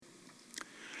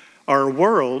our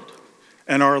world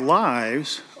and our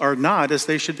lives are not as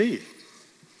they should be.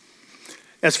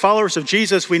 As followers of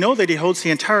Jesus, we know that he holds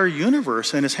the entire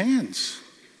universe in his hands.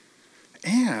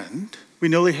 And we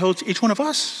know that he holds each one of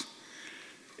us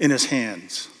in his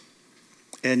hands.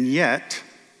 And yet,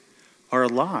 our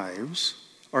lives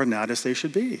are not as they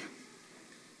should be.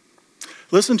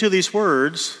 Listen to these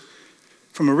words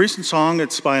from a recent song.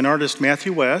 It's by an artist,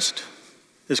 Matthew West.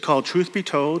 It's called Truth Be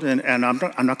Told, and I'm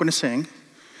not going to sing.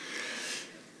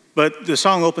 But the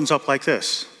song opens up like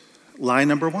this. Line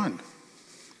number 1.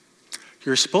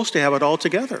 You're supposed to have it all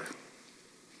together.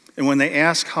 And when they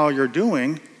ask how you're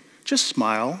doing, just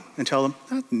smile and tell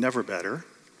them, never better.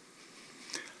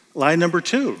 Line number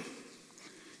 2.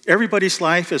 Everybody's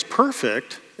life is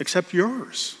perfect except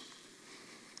yours.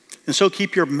 And so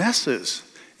keep your messes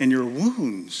and your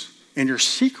wounds and your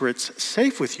secrets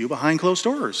safe with you behind closed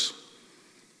doors.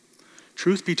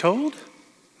 Truth be told?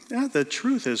 Yeah, the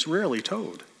truth is rarely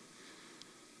told.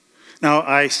 Now,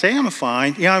 I say I'm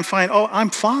fine. Yeah, I'm fine. Oh,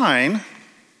 I'm fine,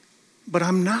 but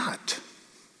I'm not.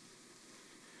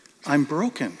 I'm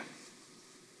broken.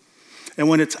 And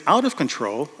when it's out of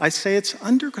control, I say it's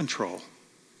under control.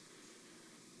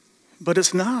 But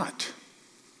it's not.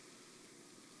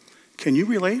 Can you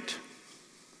relate?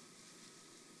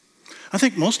 I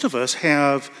think most of us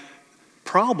have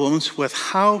problems with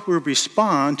how we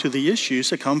respond to the issues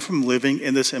that come from living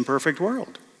in this imperfect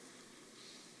world.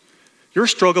 Your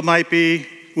struggle might be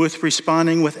with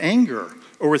responding with anger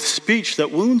or with speech that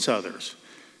wounds others.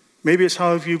 Maybe it's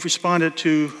how you've responded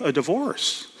to a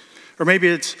divorce. Or maybe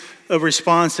it's a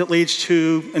response that leads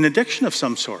to an addiction of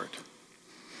some sort.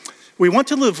 We want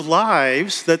to live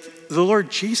lives that the Lord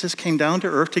Jesus came down to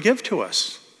earth to give to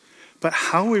us. But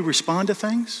how we respond to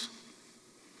things,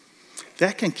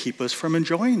 that can keep us from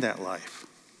enjoying that life.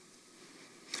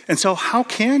 And so how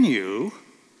can you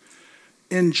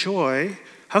experience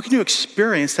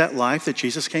that life that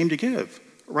Jesus came to give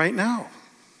right now?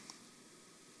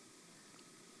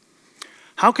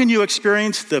 How can you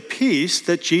experience the peace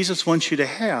that Jesus wants you to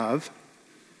have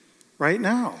right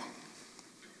now?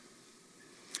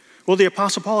 Well, the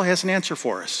Apostle Paul has an answer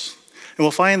for us. And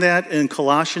we'll find that in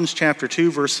Colossians chapter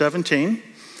 2, verse 17,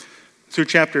 through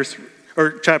Colossians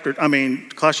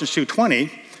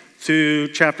 2:20 through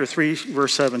chapter 3,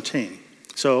 verse 17.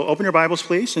 So open your Bibles,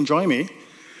 please, and join me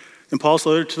in Paul's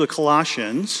letter to the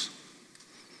Colossians.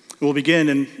 We'll begin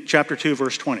in chapter 2,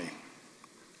 verse 20.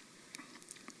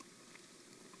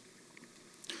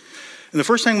 And the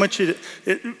first thing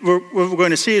we're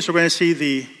going to see is we're going to see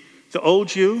the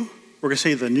old you, we're going to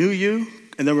see the new you,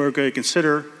 and then we're going to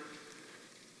consider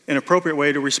an appropriate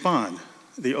way to respond.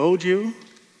 The old you,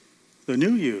 the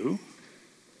new you,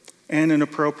 and an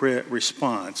appropriate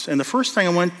response. And the first thing I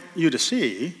want you to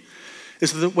see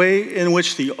is the way in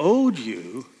which the old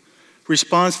you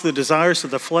responds to the desires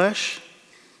of the flesh.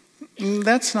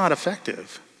 That's not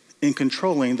effective in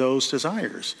controlling those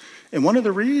desires. And one of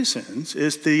the reasons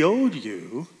is the old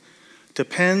you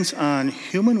depends on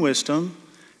human wisdom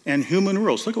and human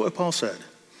rules. Look at what Paul said.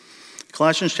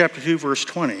 Colossians chapter 2, verse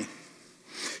 20.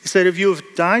 He said, if you have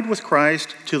died with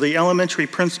Christ to the elementary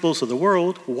principles of the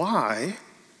world, why,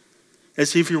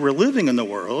 as if you were living in the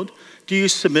world, do you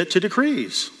submit to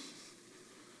decrees?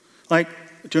 Like,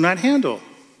 do not handle,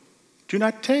 do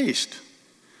not taste,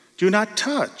 do not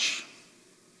touch,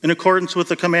 in accordance with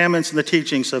the commandments and the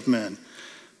teachings of men.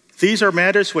 These are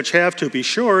matters which have, to be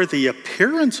sure, the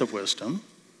appearance of wisdom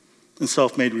and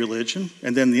self-made religion,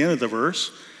 and then the end of the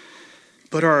verse,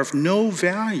 but are of no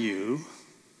value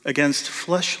against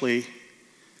fleshly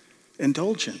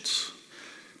indulgence.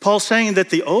 Paul's saying that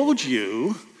the old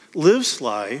you lives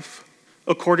life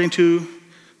according to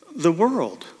the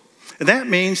world. And that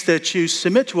means that you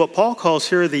submit to what Paul calls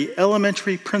here the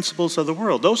elementary principles of the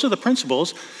world. Those are the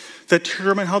principles that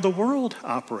determine how the world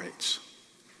operates.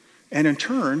 And in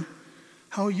turn,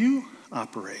 how you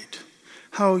operate,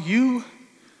 how you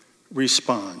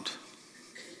respond.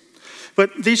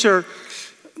 But these are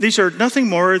nothing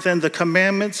more than the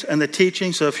commandments and the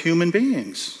teachings of human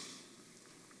beings.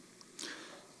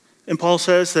 And Paul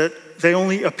says that they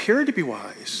only appear to be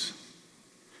wise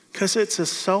because it's a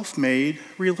self-made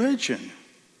religion.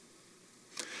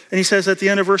 And he says at the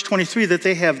end of verse 23 that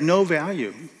they have no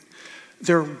value.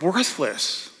 They're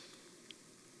worthless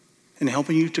in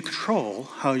helping you to control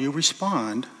how you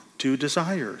respond to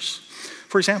desires.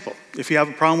 For example, if you have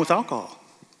a problem with alcohol,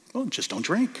 well, just don't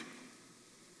drink.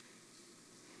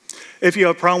 If you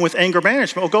have a problem with anger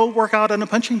management, well, go work out on a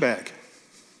punching bag.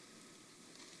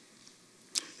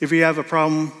 If you have a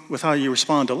problem with how you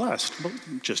respond to lust, well,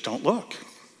 just don't look.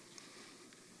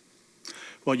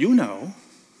 Well, you know,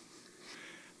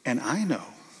 and I know,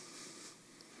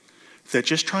 that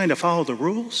just trying to follow the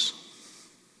rules,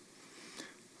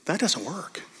 that doesn't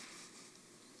work.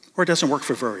 Or it doesn't work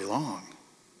for very long.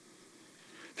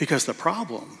 Because the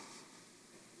problem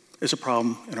is a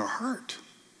problem in our heart.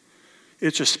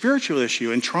 It's a spiritual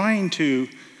issue, and trying to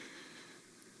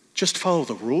just follow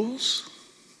the rules,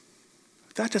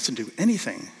 that doesn't do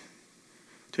anything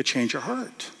to change your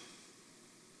heart.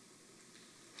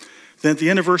 Then at the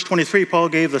end of verse 23, Paul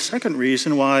gave the second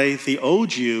reason why the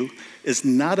old you is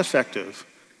not effective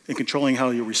in controlling how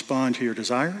you respond to your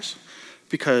desires,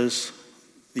 because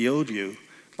the old you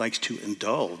likes to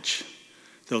indulge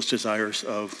those desires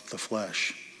of the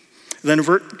flesh. Then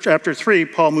in chapter 3,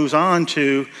 Paul moves on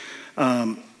to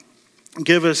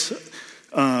give us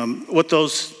what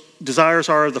those desires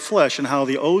are of the flesh and how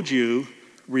the old you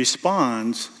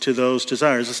responds to those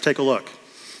desires. Let's take a look.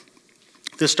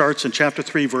 This starts in chapter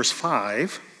 3, verse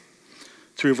 5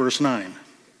 through verse 9.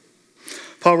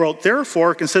 Paul wrote,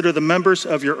 "Therefore, consider the members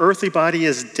of your earthly body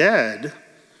as dead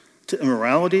to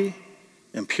immorality,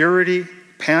 impurity,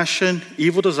 passion,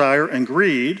 evil desire, and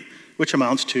greed, which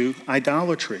amounts to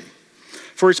idolatry.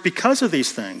 For it's because of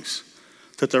these things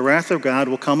that the wrath of God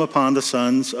will come upon the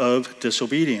sons of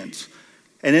disobedience.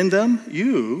 And in them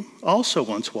you also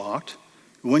once walked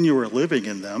when you were living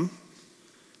in them.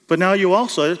 But now you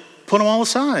also put them all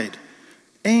aside: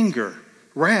 anger,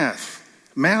 wrath,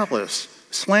 malice,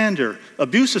 slander,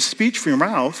 abusive speech from your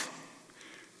mouth,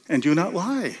 and do not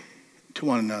lie to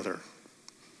one another."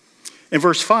 In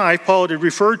verse 5, Paul had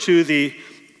referred to the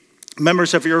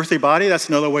members of your earthly body. That's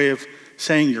another way of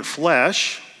saying your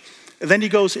flesh. And then he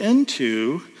goes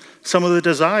into some of the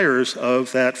desires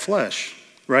of that flesh,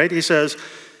 right? He says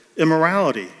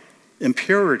immorality,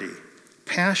 impurity,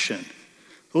 passion.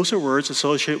 Those are words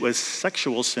associated with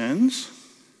sexual sins.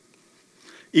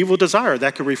 Evil desire,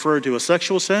 that could refer to a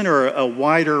sexual sin or a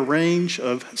wider range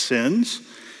of sins.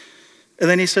 And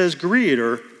then he says greed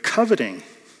or coveting.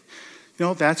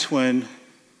 That's when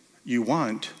you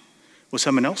want what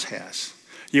someone else has.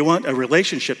 You want a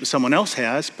relationship that someone else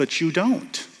has, but you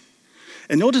don't.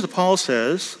 And notice that Paul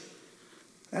says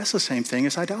that's the same thing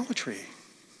as idolatry.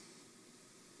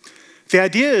 The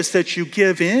idea is that you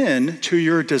give in to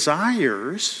your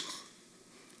desires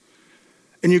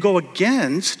and you go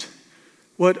against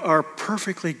what our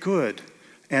perfectly good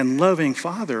and loving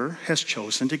Father has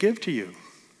chosen to give to you.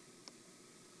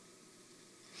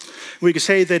 We could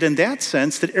say that in that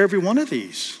sense, that every one of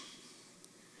these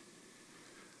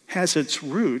has its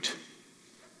root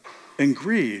in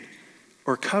greed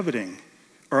or coveting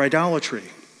or idolatry.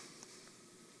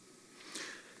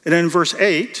 And then in verse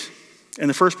 8, in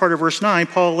the first part of verse 9,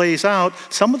 Paul lays out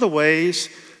some of the ways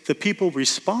that people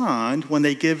respond when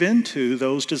they give into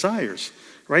those desires.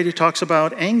 Right? He talks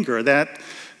about anger. That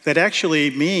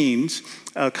actually means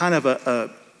kind of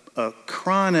a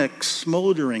chronic,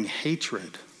 smoldering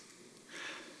hatred.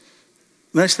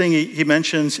 The next thing he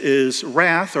mentions is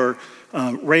wrath, or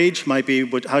rage might be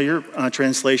how your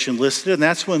translation listed, and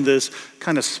that's when this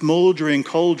kind of smoldering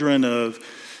cauldron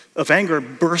of anger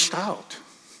burst out.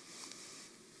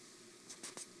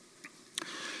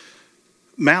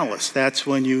 Malice, that's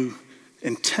when you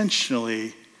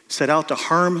intentionally set out to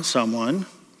harm someone.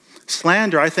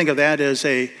 Slander, I think of that as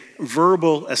a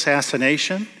verbal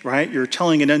assassination, right? You're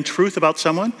telling an untruth about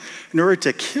someone in order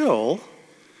to kill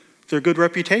their good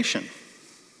reputation.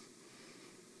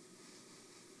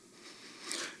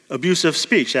 Abusive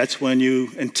speech, that's when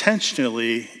you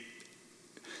intentionally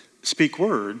speak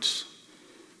words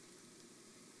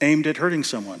aimed at hurting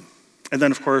someone. And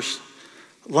then, of course,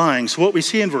 lying. So what we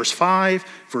see in verse 5,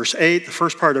 verse 8, the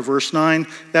first part of verse 9,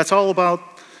 that's all about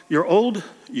your old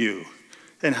you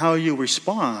and how you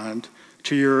respond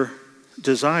to your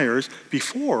desires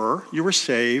before you were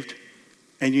saved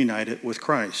and united with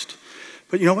Christ.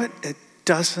 But you know what? It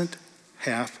doesn't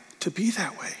have to be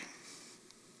that way.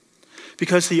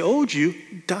 Because the old you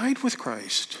died with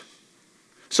Christ.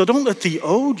 So don't let the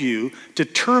old you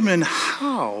determine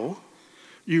how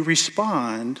you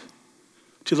respond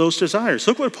to those desires.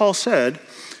 Look what Paul said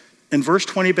in verse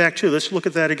 20 back to. Let's look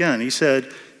at that again. He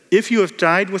said, if you have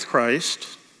died with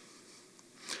Christ,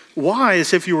 why,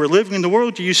 as if you were living in the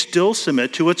world, do you still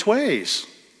submit to its ways?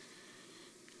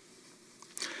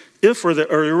 Or the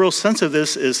real sense of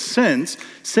this is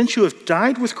since you have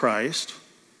died with Christ,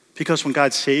 because when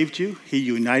God saved you, he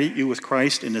united you with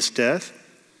Christ in his death,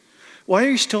 why are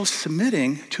you still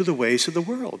submitting to the ways of the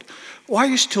world? Why are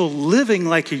you still living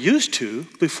like you used to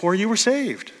before you were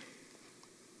saved?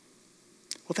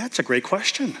 Well, that's a great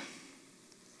question.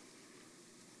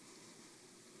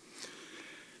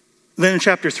 Then in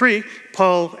chapter 3,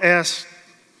 Paul asks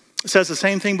It says the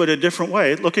same thing, but a different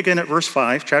way. Look again at verse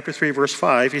 5, chapter 3, verse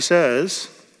 5. He says,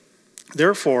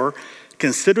 therefore,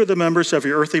 consider the members of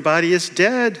your earthly body as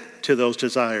dead to those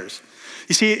desires.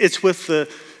 You see, it's with the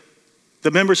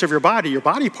members of your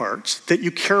body parts, that you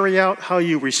carry out how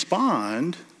you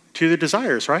respond to the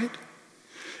desires, right?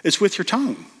 It's with your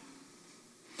tongue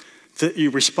that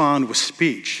you respond with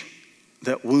speech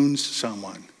that wounds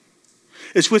someone.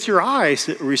 It's with your eyes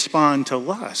that respond to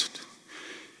lust.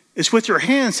 It's with your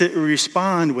hands that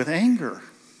respond with anger.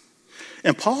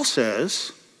 And Paul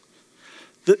says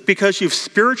that because you've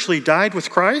spiritually died with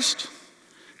Christ,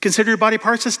 consider your body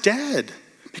parts as dead.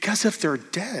 Because if they're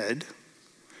dead,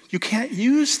 you can't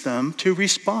use them to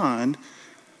respond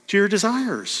to your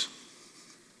desires.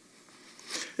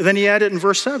 And then he added in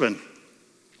verse 7,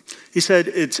 he said,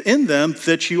 it's in them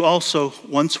that you also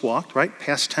once walked, right?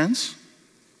 Past tense.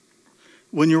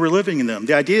 When you were living in them.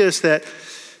 The idea is that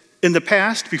in the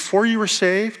past, before you were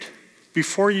saved,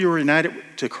 before you were united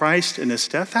to Christ in his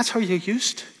death, that's how you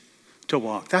used to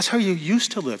walk. That's how you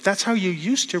used to live. That's how you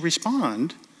used to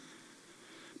respond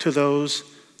to those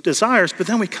desires. But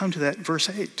then we come to that verse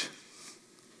 8.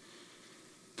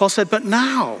 Paul said, but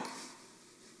now,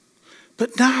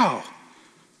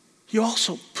 you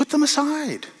also put them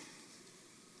aside.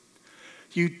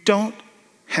 You don't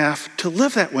have to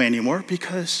live that way anymore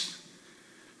because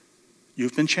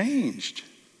you've been changed.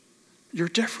 You're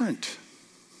different.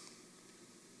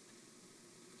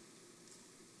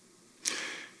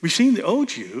 We've seen the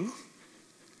old you,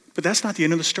 but that's not the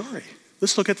end of the story.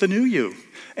 Let's look at the new you.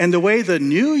 And the way the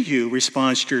new you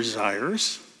responds to your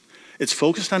desires, it's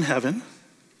focused on heaven,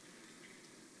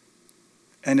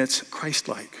 and it's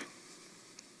Christ-like.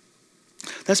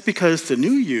 That's because the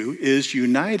new you is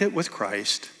united with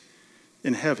Christ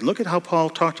in heaven. Look at how Paul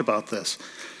talked about this.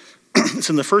 It's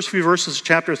in the first few verses of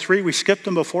chapter 3. We skipped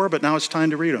them before, but now it's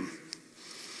time to read them.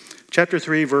 Chapter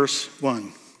 3, verse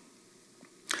 1.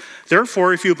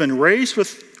 Therefore, if you've been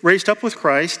raised up with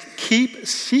Christ, keep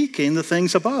seeking the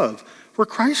things above, where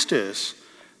Christ is,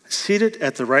 seated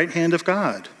at the right hand of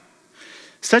God.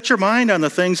 Set your mind on the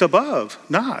things above,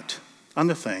 not on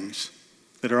the things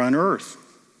that are on earth.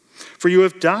 For you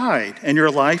have died, and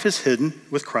your life is hidden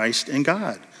with Christ in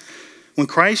God. When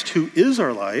Christ, who is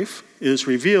our life, is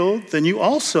revealed, then you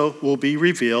also will be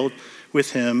revealed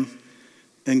with him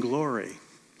in glory.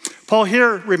 Paul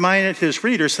here reminded his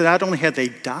readers that not only had they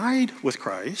died with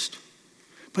Christ,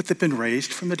 but they've been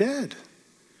raised from the dead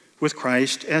with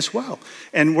Christ as well.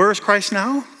 And where is Christ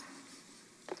now?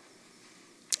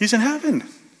 He's in heaven.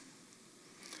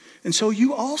 And so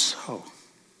you also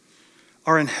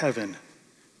are in heaven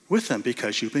with him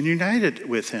because you've been united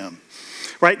with him.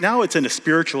 Right now it's in a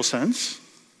spiritual sense.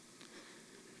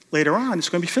 Later on it's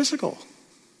going to be physical.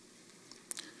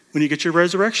 When you get your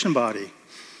resurrection body.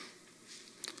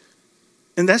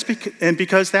 And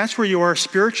because that's where you are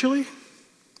spiritually,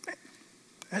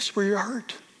 that's where your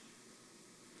heart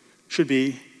should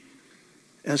be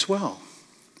as well.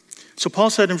 So Paul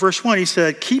said in verse 1, he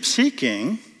said, keep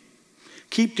seeking,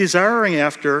 keep desiring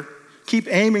after, keep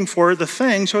aiming for the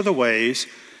things or the ways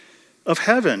of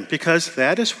heaven, because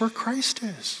that is where Christ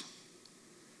is.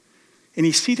 And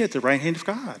he's seated at the right hand of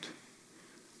God,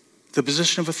 the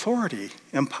position of authority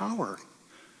and power,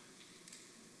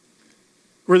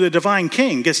 where the divine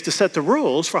king gets to set the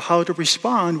rules for how to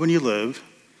respond when you live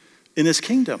in his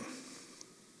kingdom.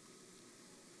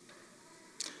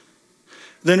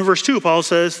 Then in verse 2, Paul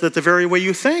says that the very way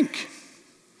you think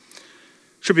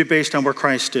should be based on where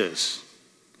Christ is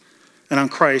and on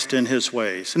Christ and his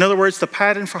ways. In other words, the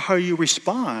pattern for how you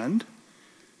respond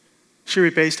should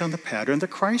be based on the pattern that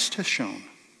Christ has shown.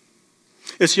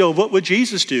 It's what would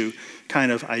Jesus do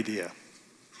kind of idea.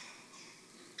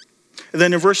 And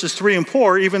then in verses 3 and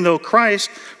 4, even though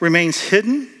Christ remains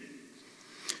hidden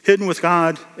with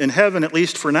God in heaven, at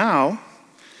least for now,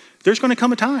 there's going to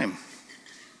come a time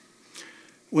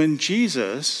when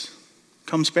Jesus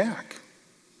comes back.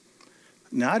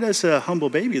 Not as a humble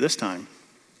baby this time,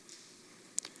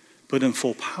 but in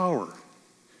full power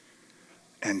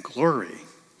and glory.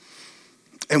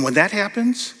 And when that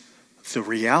happens, the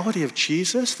reality of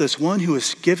Jesus, this one who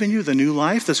has given you the new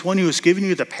life, this one who has given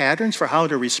you the patterns for how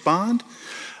to respond,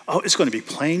 it's going to be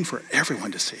plain for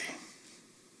everyone to see.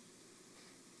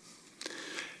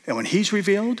 And when he's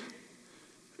revealed,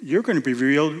 you're going to be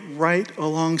revealed right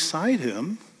alongside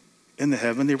him in the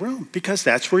heavenly realm, because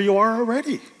that's where you are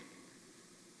already.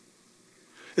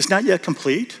 It's not yet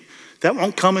complete. That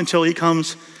won't come until he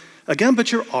comes again,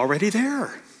 but you're already there.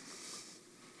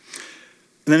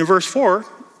 And then in verse 4,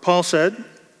 Paul said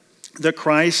that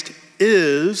Christ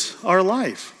is our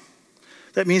life.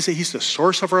 That means that he's the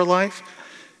source of our life.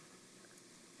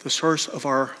 the source of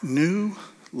our new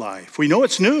life. We know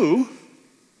it's new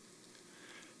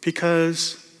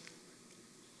because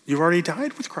you've already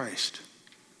died with Christ.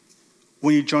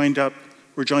 When you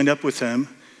were joined up with him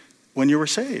when you were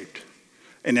saved.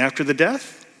 And after the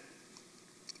death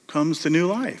comes the new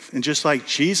life. And just like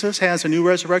Jesus has a new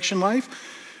resurrection life,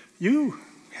 you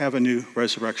have a new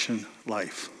resurrection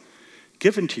life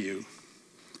given to you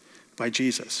by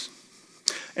Jesus.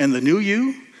 And the new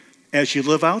you, as you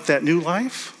live out that new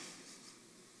life,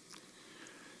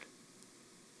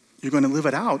 you're going to live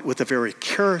it out with the very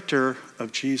character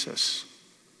of Jesus.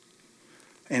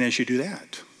 And as you do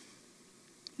that,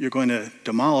 you're going to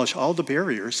demolish all the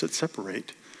barriers that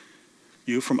separate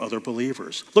you from other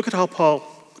believers. Look at how Paul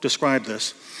described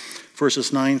this,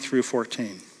 verses 9 through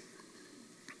 14.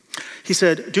 He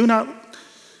said, "Do not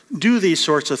do these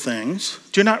sorts of things.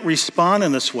 Do not respond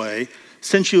in this way,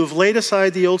 since you have laid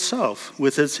aside the old self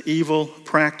with its evil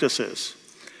practices,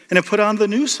 and have put on the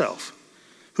new self,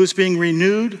 who is being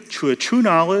renewed to a true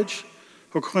knowledge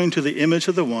according to the image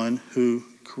of the one who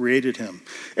created him.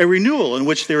 A renewal in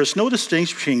which there is no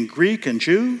distinction between Greek and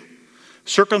Jew,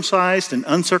 circumcised and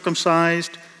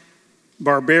uncircumcised,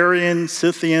 barbarian,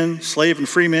 Scythian, slave and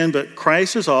free man, but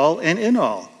Christ is all and in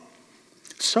all.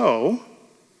 So,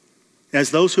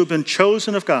 as those who have been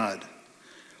chosen of God,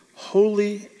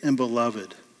 holy and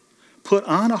beloved, put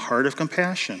on a heart of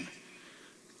compassion,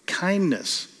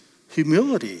 kindness,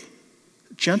 humility,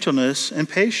 gentleness, and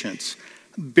patience,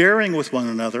 bearing with one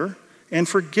another and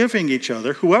forgiving each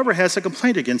other, whoever has a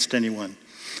complaint against anyone.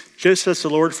 Just as the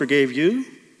Lord forgave you,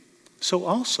 so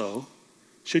also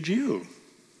should you.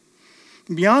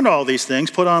 Beyond all these things,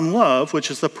 put on love,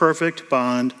 which is the perfect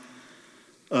bond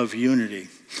of unity."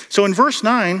 So in verse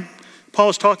 9, Paul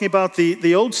is talking about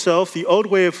the old self, the old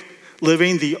way of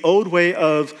living, the old way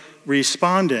of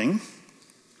responding.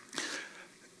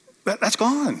 That's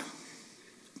gone.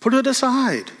 Put it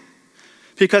aside.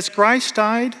 Because Christ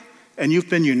died and you've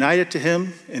been united to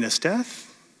him in his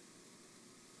death,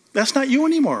 that's not you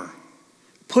anymore.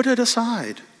 Put it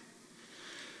aside.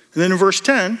 And then in verse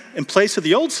 10, in place of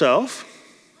the old self,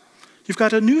 you've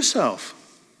got a new self.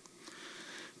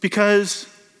 Because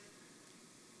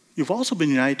you've also been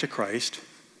united to Christ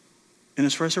in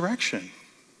his resurrection.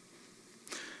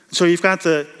 So you've got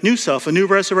the new self, a new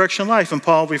resurrection life, and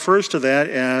Paul refers to that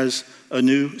as a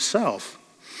new self.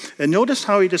 And notice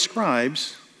how he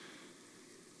describes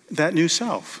that new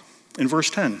self in verse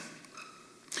 10.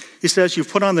 He says, "You've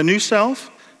put on the new self,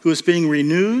 who is being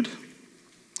renewed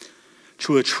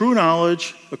to a true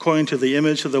knowledge according to the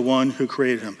image of the one who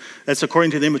created him." That's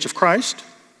according to the image of Christ,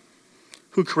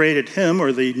 who created him,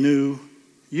 or the new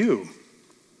you.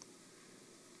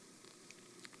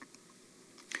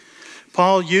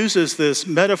 Paul uses this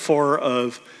metaphor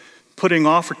of putting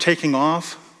off or taking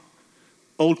off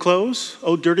old clothes,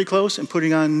 old dirty clothes, and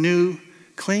putting on new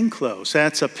clean clothes.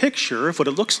 That's a picture of what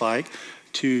it looks like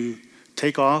to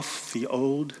take off the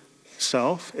old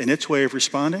self and its way of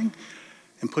responding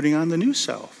and putting on the new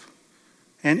self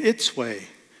and its way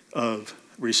of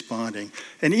responding.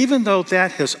 And even though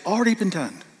that has already been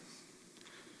done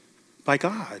by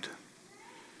God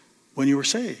when you were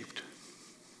saved,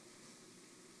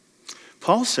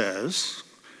 Paul says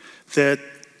that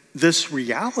this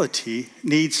reality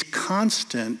needs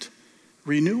constant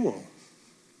renewal.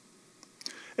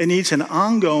 It needs an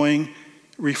ongoing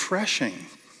refreshing.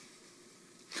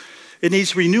 It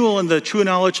needs renewal in the true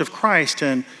knowledge of Christ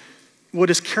and what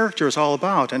his character is all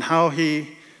about and how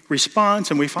he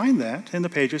responds, and we find that in the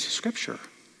pages of Scripture.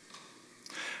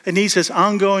 It needs this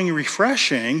ongoing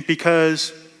refreshing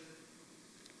because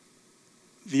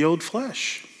the old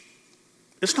flesh,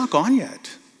 it's not gone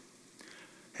yet.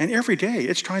 And every day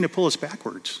it's trying to pull us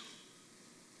backwards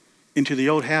into the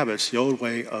old habits, the old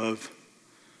way of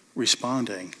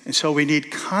responding. And so we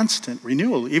need constant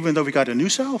renewal. Even though we got a new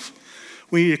self,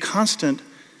 we need a constant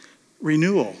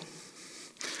renewal.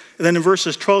 And then in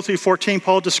verses 12 through 14,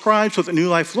 Paul describes what the new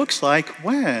life looks like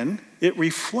when it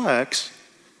reflects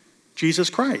Jesus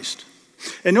Christ.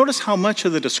 And notice how much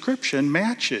of the description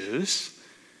matches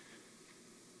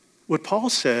what Paul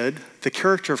said the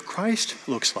character of Christ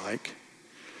looks like,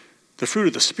 the fruit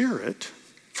of the Spirit,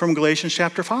 from Galatians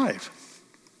chapter 5.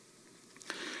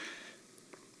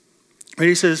 Where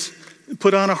he says,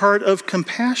 put on a heart of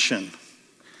compassion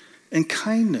and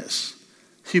kindness,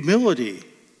 humility,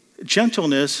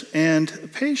 gentleness,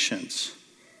 and patience.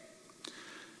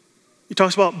 He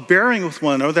talks about bearing with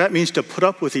one another. That means to put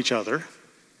up with each other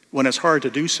when it's hard to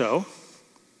do so,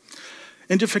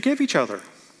 and to forgive each other,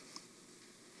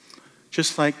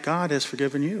 just like God has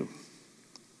forgiven you.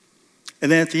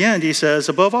 And then at the end, he says,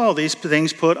 above all these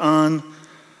things, put on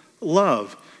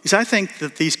love. You see, I think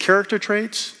that these character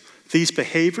traits, these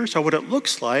behaviors are what it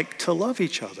looks like to love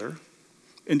each other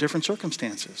in different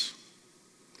circumstances.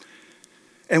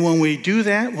 And when we do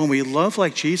that, when we love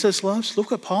like Jesus loves,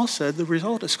 look what Paul said the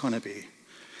result is going to be.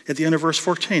 At the end of verse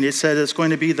 14, it said it's going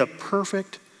to be the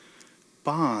perfect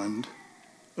bond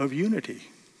of unity.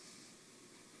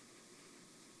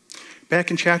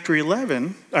 Back in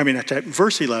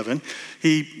verse 11,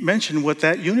 he mentioned what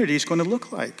that unity is going to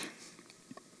look like.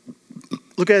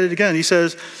 Look at it again. He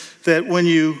says that when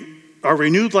you are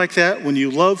renewed like that, when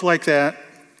you love like that,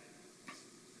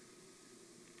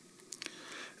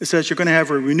 it says you're going to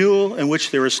have a renewal in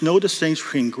which there is no distinction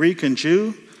between Greek and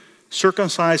Jew,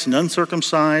 circumcised and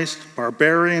uncircumcised,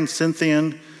 barbarian,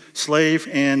 Scythian, slave,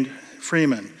 and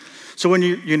freeman. So when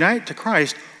you unite to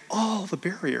Christ, all the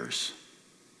barriers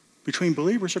between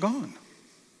believers are gone.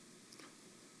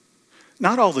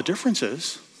 Not all the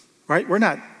differences, right? We're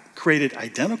not created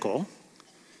identical,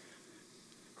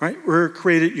 right? We're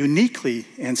created uniquely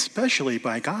and specially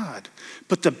by God.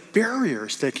 But the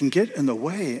barriers that can get in the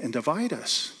way and divide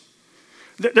us,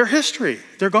 they're history.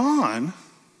 They're gone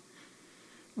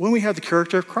when we have the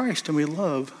character of Christ and we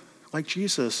love like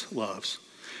Jesus loves.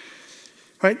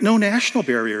 Right? No national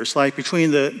barriers like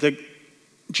between the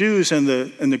Jews and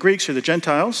the Greeks or the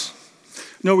Gentiles.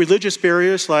 No religious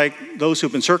barriers like those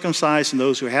who've been circumcised and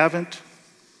those who haven't.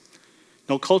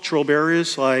 No cultural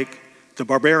barriers like the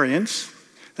barbarians.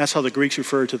 That's how the Greeks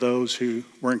referred to those who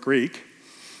weren't Greek.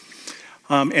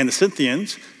 And the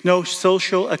Scythians. No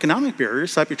social economic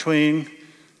barriers like between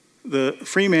the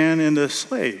free man and the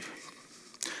slave.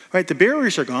 Right? The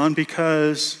barriers are gone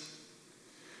because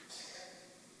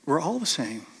we're all the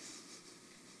same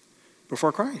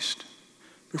before Christ,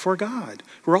 before God.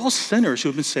 We're all sinners who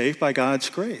have been saved by God's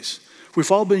grace.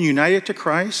 We've all been united to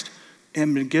Christ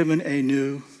and been given a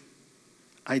new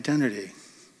identity.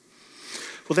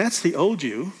 Well, that's the old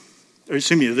you,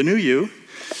 the new you,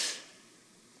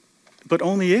 but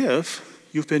only if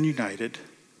you've been united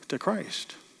to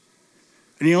Christ.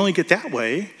 And you only get that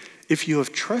way if you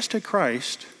have trusted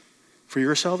Christ for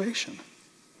your salvation.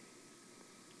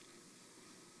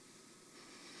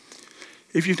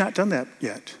 If you've not done that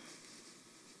yet,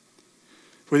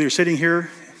 whether you're sitting here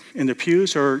in the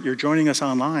pews or you're joining us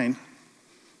online,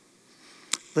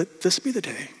 let this be the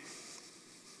day.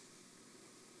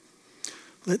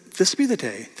 Let this be the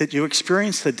day that you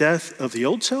experience the death of the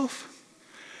old self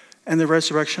and the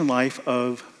resurrection life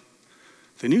of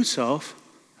the new self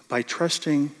by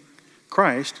trusting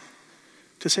Christ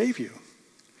to save you,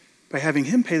 by having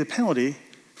him pay the penalty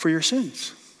for your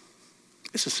sins.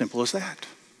 It's as simple as that.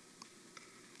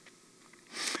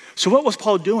 So what was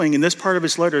Paul doing in this part of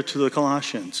his letter to the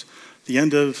Colossians? The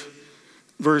end of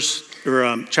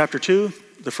chapter 2,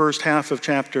 the first half of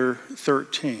chapter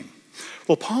 13.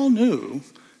 Well, Paul knew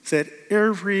that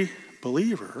every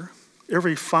believer,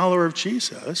 every follower of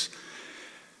Jesus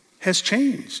has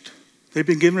changed. They've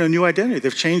been given a new identity.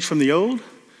 They've changed from the old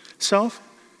self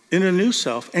into a new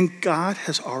self, and God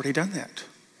has already done that.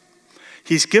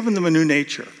 He's given them a new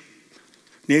nature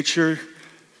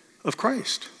of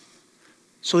Christ,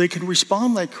 so they can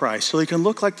respond like Christ, so they can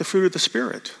look like the fruit of the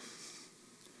Spirit.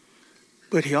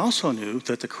 But he also knew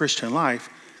that the Christian life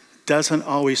doesn't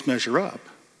always measure up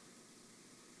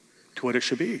to what it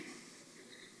should be.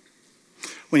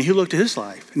 When he looked at his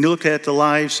life, and he looked at the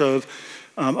lives of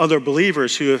other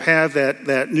believers who have had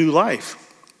that new life,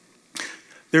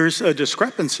 there's a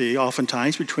discrepancy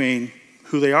oftentimes between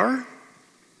who they are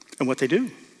and what they do.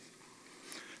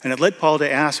 And it led Paul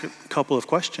to ask a couple of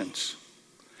questions.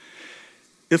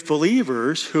 If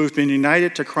believers who have been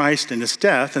united to Christ in his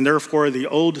death, and therefore the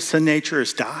old sin nature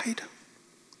has died,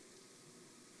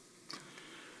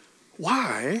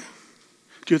 why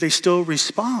do they still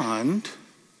respond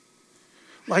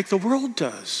like the world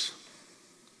does?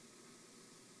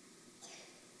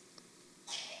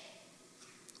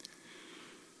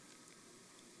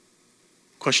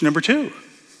 Question number 2.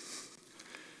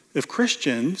 If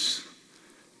Christians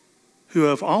who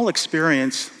have all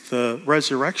experienced the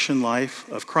resurrection life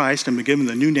of Christ and been given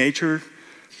the new nature,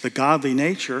 the godly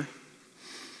nature,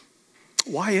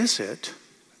 why is it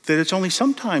that it's only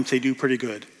sometimes they do pretty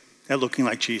good at looking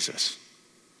like Jesus?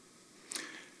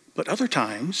 But other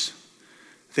times,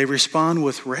 they respond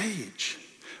with rage,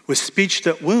 with speech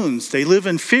that wounds. They live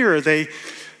in fear. They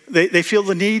feel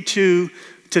the need to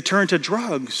turn to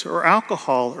drugs or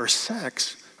alcohol or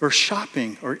sex or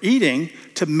shopping or eating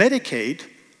to medicate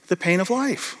the pain of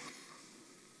life.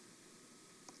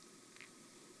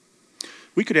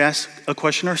 We could ask a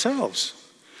question ourselves.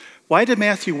 Why did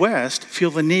Matthew West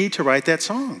feel the need to write that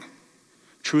song,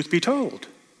 Truth Be Told,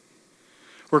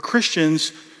 where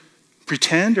Christians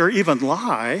pretend or even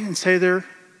lie and say they're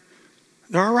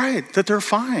all right, that they're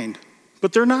fine,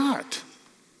 but they're not.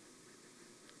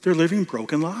 They're living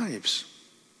broken lives,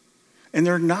 and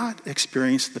they're not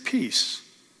experiencing the peace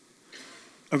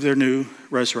of their new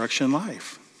resurrection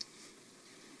life.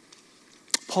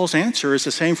 Paul's answer is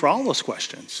the same for all those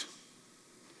questions.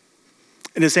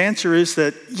 And his answer is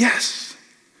that, yes,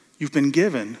 you've been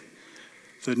given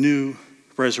the new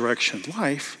resurrection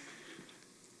life,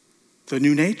 the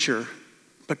new nature,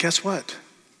 but guess what?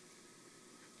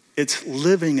 It's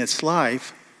living its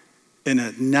life in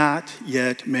a not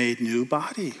yet made new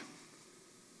body.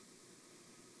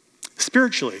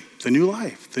 Spiritually, the new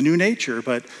life, the new nature,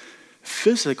 but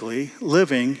physically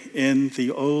living in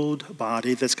the old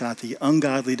body that's got the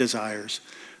ungodly desires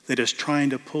that is trying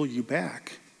to pull you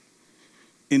back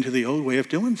into the old way of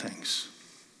doing things.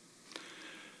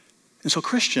 And so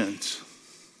Christians,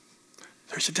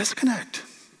 there's a disconnect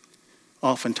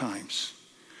oftentimes.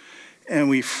 And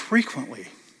we frequently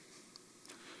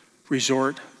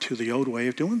resort to the old way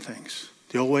of doing things,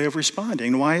 the old way of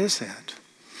responding. Why is that?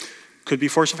 Could be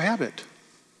force of habit.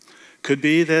 Could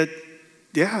be that,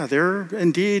 yeah, there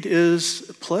indeed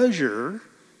is pleasure,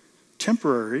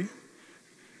 temporary,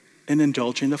 in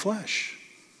indulging the flesh.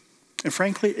 And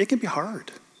frankly, it can be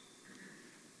hard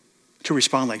to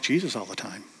respond like Jesus all the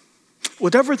time.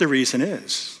 Whatever the reason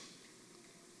is,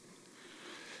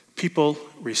 people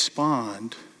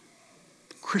respond,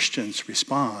 Christians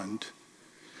respond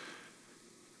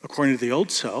according to the old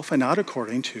self and not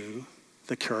according to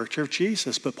the character of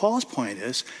Jesus. But Paul's point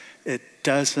is, it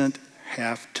doesn't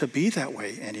have to be that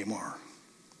way anymore.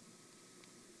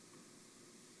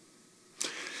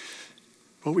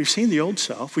 Well, we've seen the old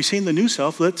self, we've seen the new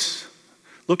self. Let's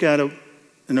look at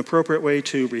an appropriate way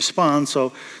to respond.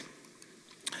 So,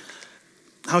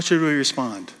 how should we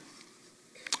respond?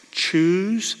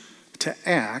 Choose to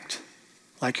act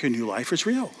like your new life is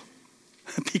real,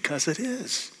 because it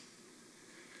is.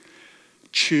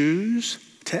 Choose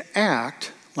to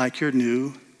act like your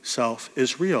new self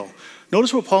is real.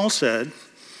 Notice what Paul said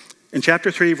in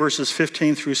chapter 3, verses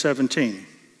 15 through 17.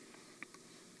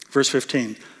 Verse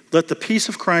 15, let the peace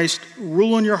of Christ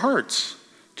rule in your hearts,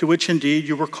 to which indeed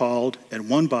you were called in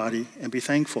one body, and be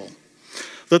thankful.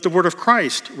 Let the word of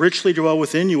Christ richly dwell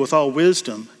within you with all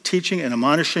wisdom, teaching and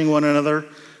admonishing one another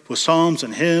with psalms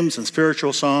and hymns and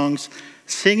spiritual songs,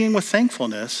 singing with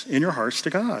thankfulness in your hearts to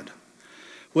God.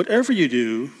 Whatever you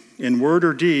do, in word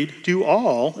or deed, do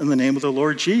all in the name of the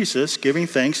Lord Jesus, giving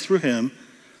thanks through him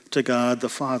to God the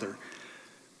Father.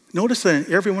 Notice that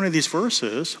in every one of these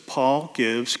verses, Paul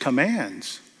gives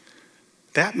commands.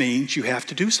 That means you have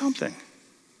to do something.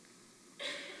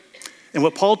 And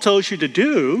what Paul tells you to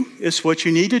do is what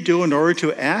you need to do in order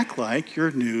to act like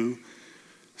your new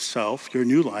self, your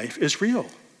new life is real.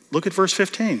 Look at verse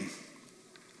 15.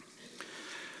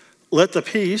 Let the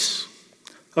peace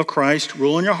of Christ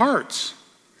rule in your hearts,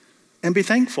 and be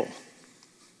thankful.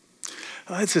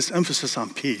 It's this emphasis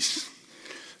on peace.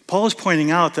 Paul is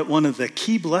pointing out that one of the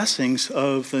key blessings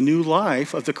of the new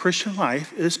life, of the Christian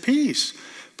life, is peace.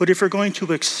 But if you're going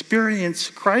to experience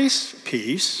Christ's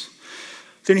peace,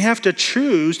 then you have to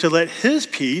choose to let his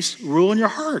peace rule in your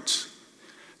hearts.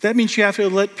 That means you have to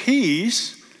let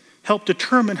peace help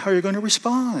determine how you're going to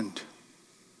respond.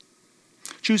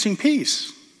 Choosing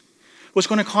peace. What's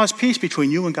going to cause peace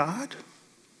between you and God?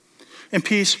 And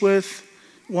peace with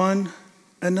one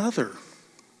another.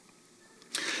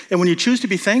 And when you choose to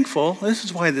be thankful, this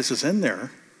is why this is in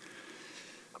there.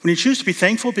 When you choose to be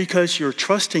thankful because you're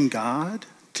trusting God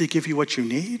to give you what you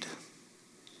need,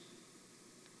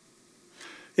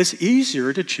 it's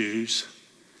easier to choose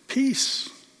peace.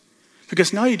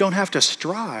 Because now you don't have to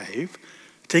strive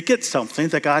to get something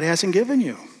that God hasn't given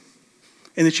you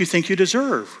and that you think you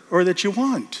deserve or that you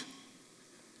want.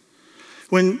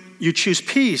 When you choose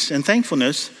peace and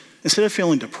thankfulness, instead of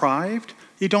feeling deprived,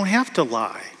 you don't have to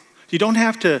lie. You don't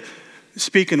have to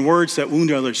speak in words that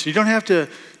wound others. You don't have to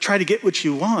try to get what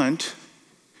you want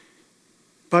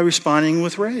by responding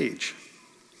with rage.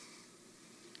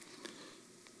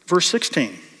 Verse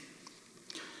 16.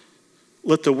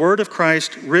 Let the word of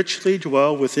Christ richly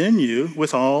dwell within you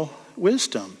with all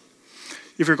wisdom.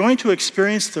 If you're going to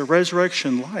experience the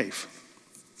resurrection life,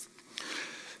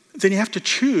 then you have to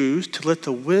choose to let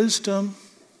the wisdom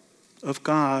of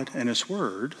God and his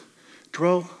word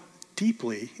dwell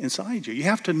deeply inside you. You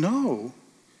have to know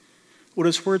what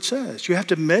his word says. You have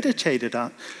to meditate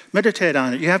on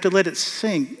it. You have to let it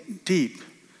sink deep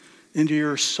into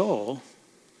your soul.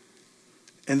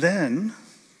 And then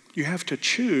you have to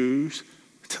choose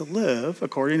to live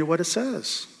according to what it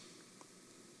says.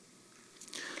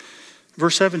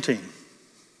 Verse 17.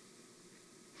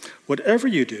 Whatever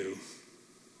you do,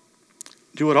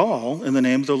 do it all in the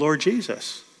name of the Lord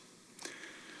Jesus.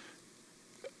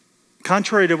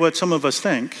 Contrary to what some of us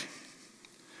think,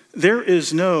 there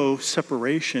is no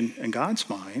separation in God's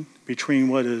mind between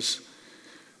what is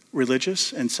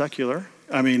religious and secular,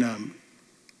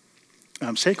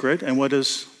 sacred, and what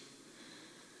is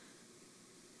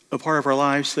a part of our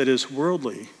lives that is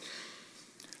worldly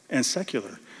and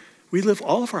secular. We live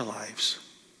all of our lives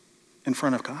in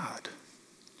front of God.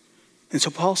 And so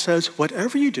Paul says,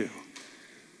 whatever you do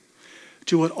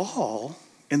it all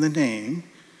in the name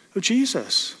of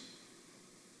Jesus.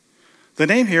 The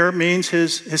name here means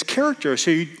his character,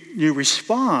 so you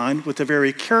respond with the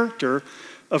very character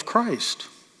of Christ,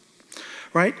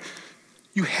 right?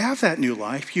 You have that new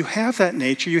life, you have that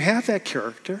nature, you have that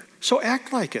character, so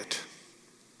act like it.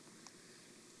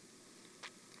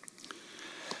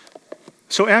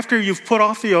 So after you've put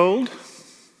off the old,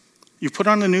 you've put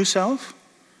on the new self,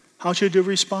 how should you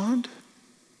respond?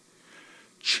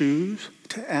 Choose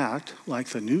to act like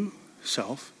the new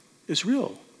self is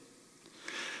real.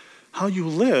 How you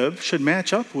live should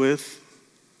match up with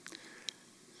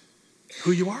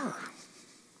who you are.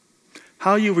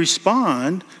 How you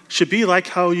respond should be like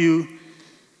how you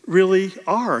really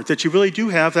are, that you really do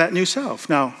have that new self.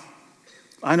 Now,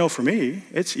 I know for me,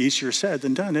 it's easier said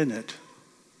than done, isn't it?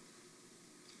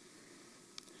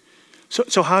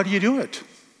 So how do you do it?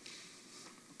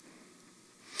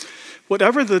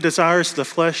 Whatever the desires of the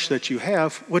flesh that you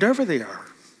have, whatever they are,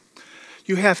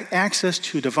 you have access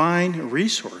to divine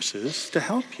resources to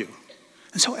help you.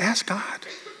 And so ask God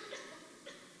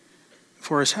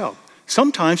for his help.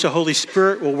 Sometimes the Holy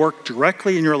Spirit will work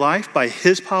directly in your life by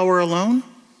his power alone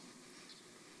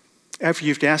after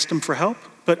you've asked him for help.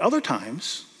 But other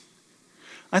times,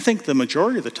 I think the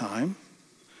majority of the time,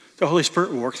 the Holy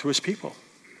Spirit will work through his people.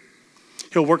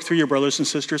 He'll work through your brothers and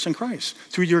sisters in Christ,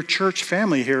 through your church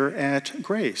family here at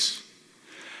Grace.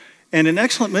 And an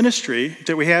excellent ministry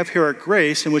that we have here at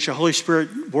Grace, in which the Holy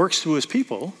Spirit works through his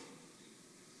people,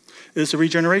 is the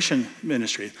regeneration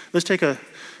ministry. Let's take a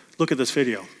look at this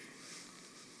video.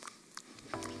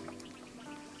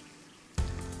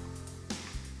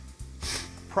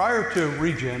 Prior to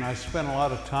Regen, I spent a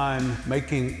lot of time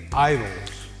making idols.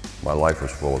 My life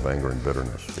was full of anger and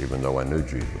bitterness, even though I knew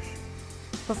Jesus.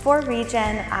 Before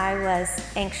Regen, I was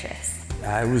anxious.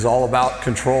 It was all about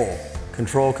control.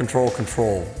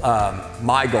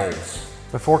 My goals.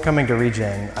 Before coming to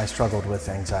Regen, I struggled with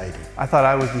anxiety. I thought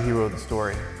I was the hero of the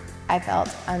story. I felt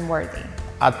unworthy.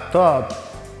 I thought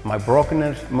my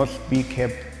brokenness must be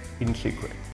kept in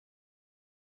secret.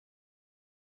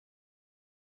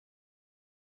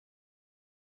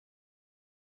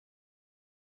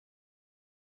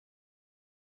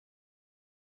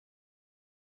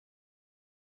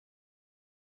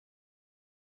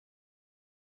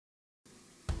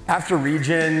 After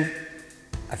Regen,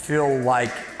 I feel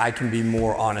like I can be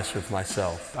more honest with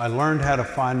myself. I learned how to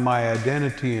find my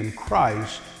identity in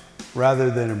Christ rather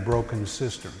than in broken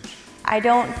systems. I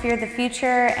don't fear the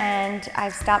future, and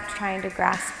I've stopped trying to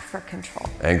grasp for control.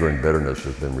 Anger and bitterness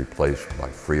has been replaced by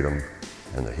freedom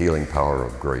and the healing power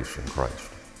of grace in Christ.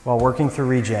 While working through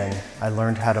Regen, I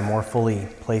learned how to more fully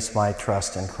place my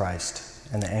trust in Christ,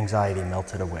 and the anxiety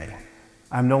melted away.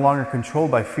 I'm no longer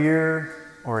controlled by fear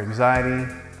or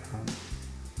anxiety.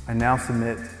 I now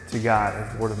submit to God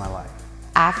as the Lord of my life.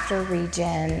 After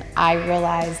Regen, I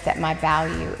realized that my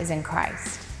value is in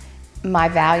Christ. My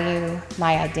value,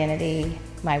 my identity,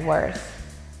 my worth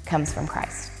comes from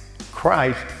Christ.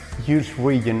 Christ used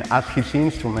Regen as his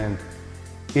instrument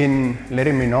in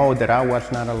letting me know that I was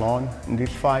not alone in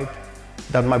this fight,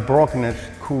 that my brokenness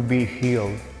could be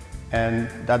healed, and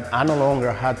that I no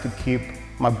longer had to keep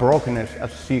my brokenness a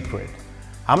secret.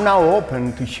 I'm now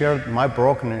open to share my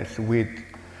brokenness with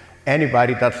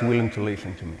anybody that's willing to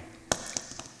listen to me.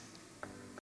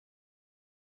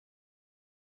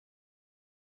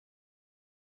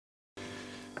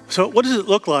 So what does it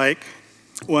look like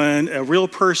when a real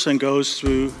person goes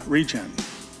through Regen?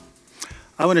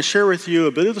 I want to share with you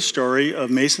a bit of the story of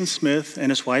Mason Smith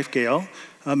and his wife, Gail.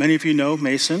 Many of you know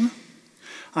Mason.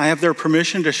 I have their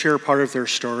permission to share part of their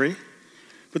story,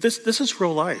 but this is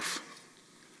real life.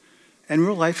 And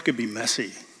real life could be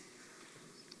messy.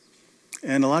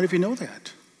 And a lot of you know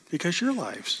that because your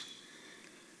lives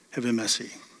have been messy.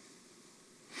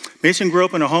 Mason grew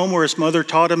up in a home where his mother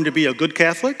taught him to be a good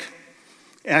Catholic,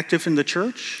 active in the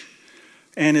church,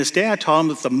 and his dad taught him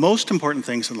that the most important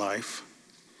things in life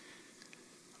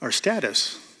are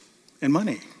status and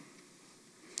money.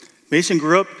 Mason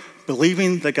grew up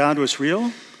believing that God was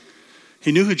real.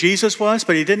 He knew who Jesus was,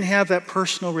 but he didn't have that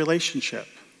personal relationship.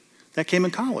 That came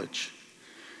in college,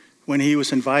 when he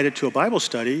was invited to a Bible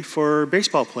study for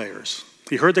baseball players.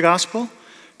 He heard the gospel,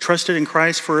 trusted in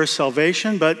Christ for his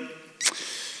salvation, but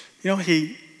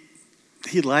he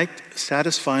liked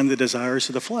satisfying the desires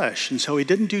of the flesh, and so he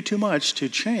didn't do too much to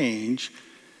change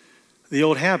the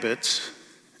old habits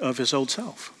of his old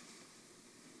self.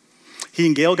 He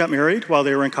and Gail got married while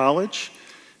they were in college.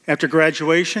 After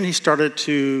graduation, he started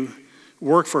to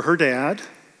work for her dad.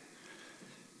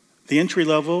 The entry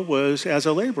level was as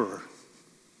a laborer,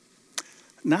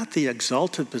 not the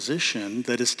exalted position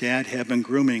that his dad had been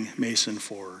grooming Mason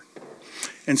for.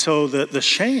 And so the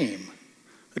shame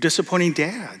of disappointing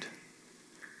dad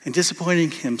and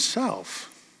disappointing himself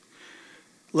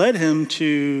led him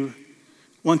to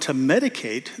want to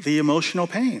medicate the emotional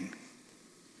pain.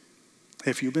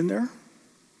 Have you been there?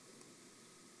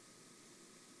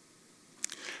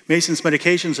 Mason's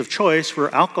medications of choice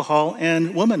were alcohol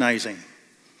and womanizing.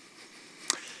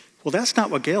 Well, that's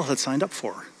not what Gail had signed up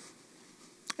for.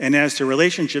 And as the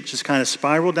relationship just kind of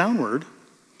spiraled downward,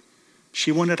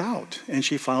 she wanted out and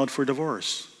she filed for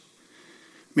divorce.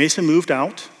 Mason moved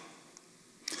out.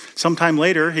 Sometime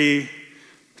later, he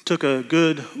took a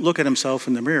good look at himself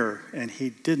in the mirror and he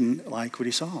didn't like what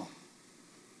he saw.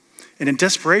 And in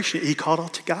desperation, he called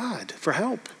out to God for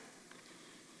help.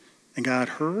 And God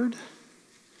heard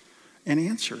and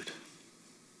answered.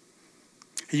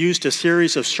 He used a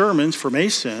series of sermons for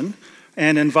Mason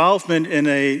and involvement in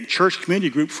a church community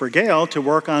group for Gail to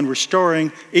work on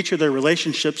restoring each of their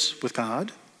relationships with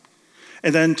God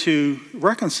and then to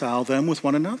reconcile them with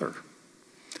one another.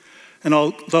 And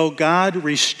although God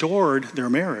restored their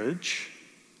marriage,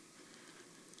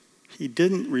 he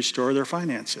didn't restore their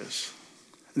finances.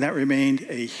 And that remained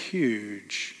a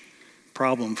huge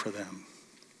problem for them.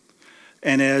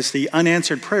 And as the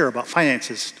unanswered prayer about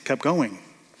finances kept going,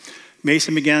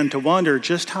 Mason began to wonder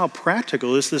just how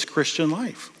practical is this Christian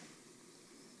life?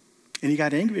 And he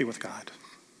got angry with God.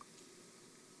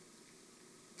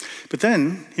 But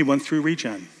then he went through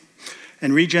Regen.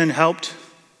 And Regen helped,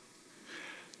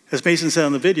 as Mason said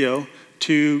on the video,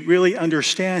 to really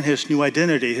understand his new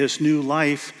identity, his new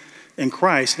life in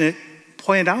Christ. And it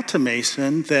pointed out to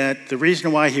Mason that the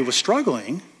reason why he was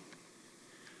struggling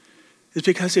is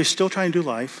because he's still trying to do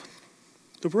life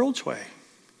the world's way,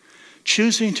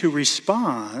 choosing to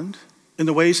respond in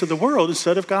the ways of the world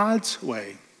instead of God's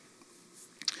way.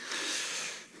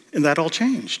 And that all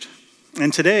changed.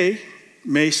 And today,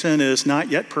 Mason is not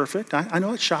yet perfect. I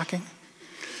know it's shocking.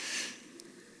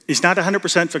 He's not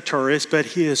 100% victorious, but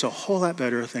he is a whole lot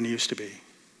better than he used to be.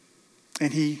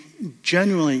 And he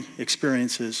genuinely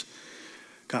experiences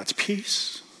God's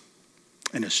peace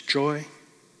and his joy.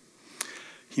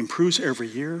 He improves every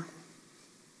year.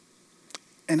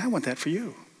 And I want that for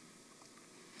you.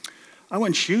 I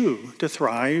want you to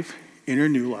thrive in your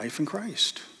new life in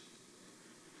Christ.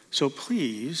 So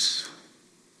please,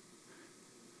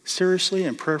 seriously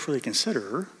and prayerfully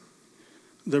consider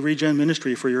the Regen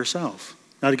ministry for yourself.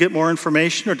 Now, to get more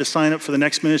information or to sign up for the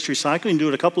next ministry cycle, you can do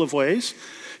it a couple of ways.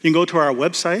 You can go to our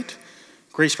website,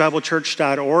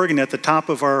 gracebiblechurch.org, and at the top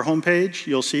of our homepage,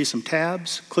 you'll see some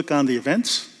tabs. Click on the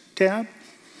events tab.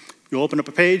 You'll open up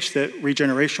a page that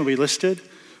regeneration will be listed,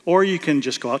 or you can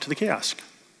just go out to the kiosk,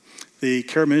 the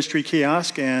Care Ministry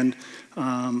kiosk, and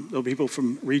there'll be people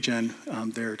from Regen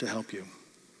there to help you.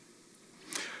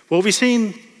 Well, we've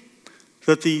seen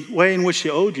that the way in which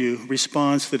the ODU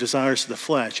responds to the desires of the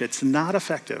flesh, it's not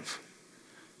effective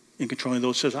in controlling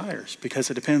those desires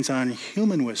because it depends on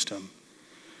human wisdom,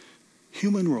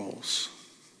 human rules,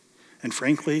 and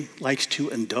frankly, likes to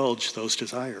indulge those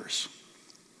desires.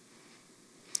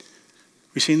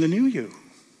 We've seen the new you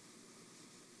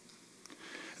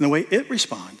and the way it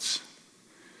responds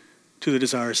to the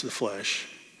desires of the flesh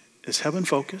is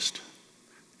heaven-focused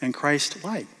and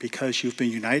Christ-like because you've been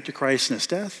united to Christ in his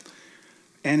death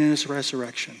and in his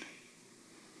resurrection.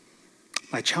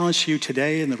 My challenge to you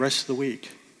today and the rest of the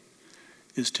week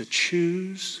is to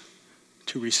choose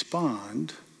to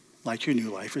respond like your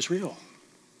new life is real.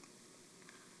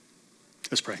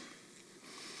 Let's pray.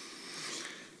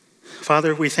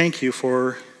 Father, we thank you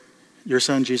for your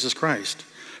Son, Jesus Christ,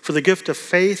 for the gift of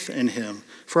faith in him,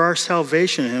 for our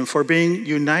salvation in him, for being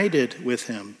united with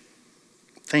him.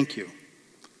 Thank you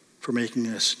for making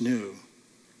us new,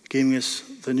 giving us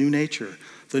the new nature,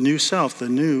 the new self, the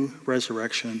new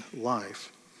resurrection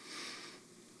life.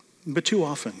 But too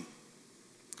often,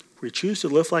 we choose to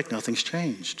live like nothing's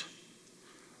changed.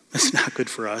 That's not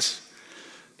good for us,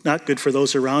 not good for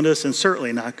those around us, and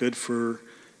certainly not good for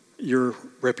your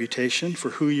reputation,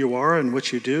 for who you are and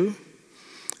what you do.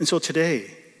 And so today,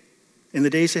 in the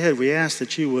days ahead, we ask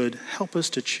that you would help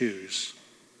us to choose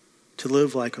to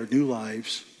live like our new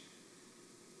lives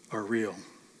are real.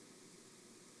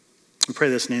 We pray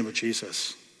this in the name of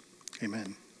Jesus.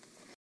 Amen.